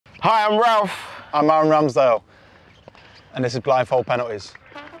Hi, I'm Ralph. I'm Aaron Ramsdale, and this is Blindfold Penalties.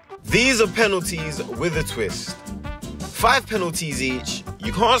 These are penalties with a twist. 5 penalties each,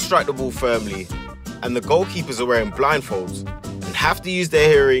 you can't strike the ball firmly, and the goalkeepers are wearing blindfolds and have to use their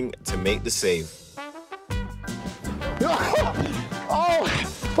hearing to make the save. Oh,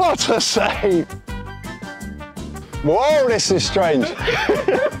 what a save! Whoa, this is strange.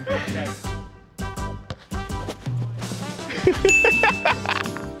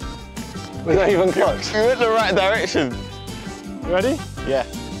 Was that even close? We went the right direction. You ready? Yeah.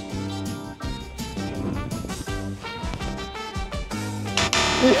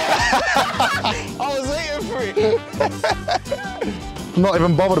 I was waiting for it. I'm not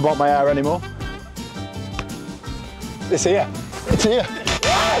even bothered about my hair anymore. It's here. It's here.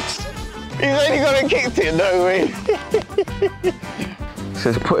 What? He's only gone and kicked it, no way.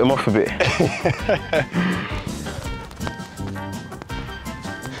 So put him off a bit.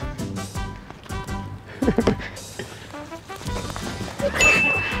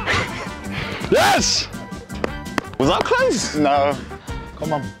 Yes! Was that close? No.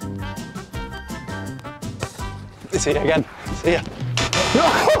 Come on. It's here again. It's here.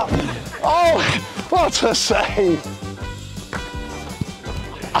 Oh, what a save!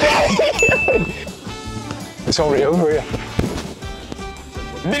 It's already over here.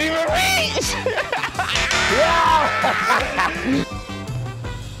 Didn't even reach! Yeah!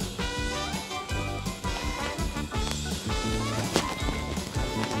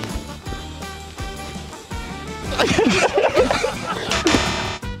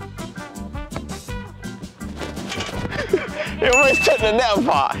 He almost took the net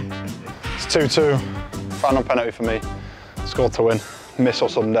apart. It's 2-2. Final penalty for me. Score to win. Miss or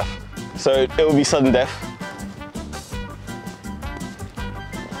sudden death. So it will be sudden death.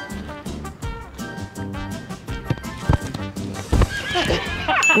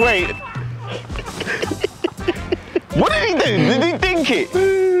 Wait. What did he do? Did he think it?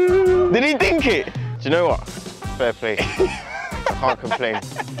 Did he think it? Do you know what? Fair play. I can't complain.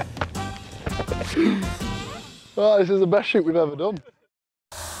 Oh, this is the best shoot we've ever done.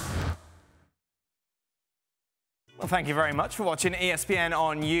 Well, thank you very much for watching ESPN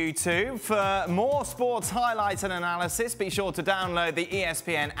on YouTube. For more sports highlights and analysis, be sure to download the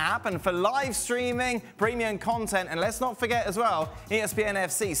ESPN app. And for live streaming, premium content, and let's not forget as well, ESPN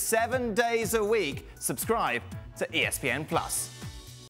FC 7 days a week. Subscribe to ESPN+.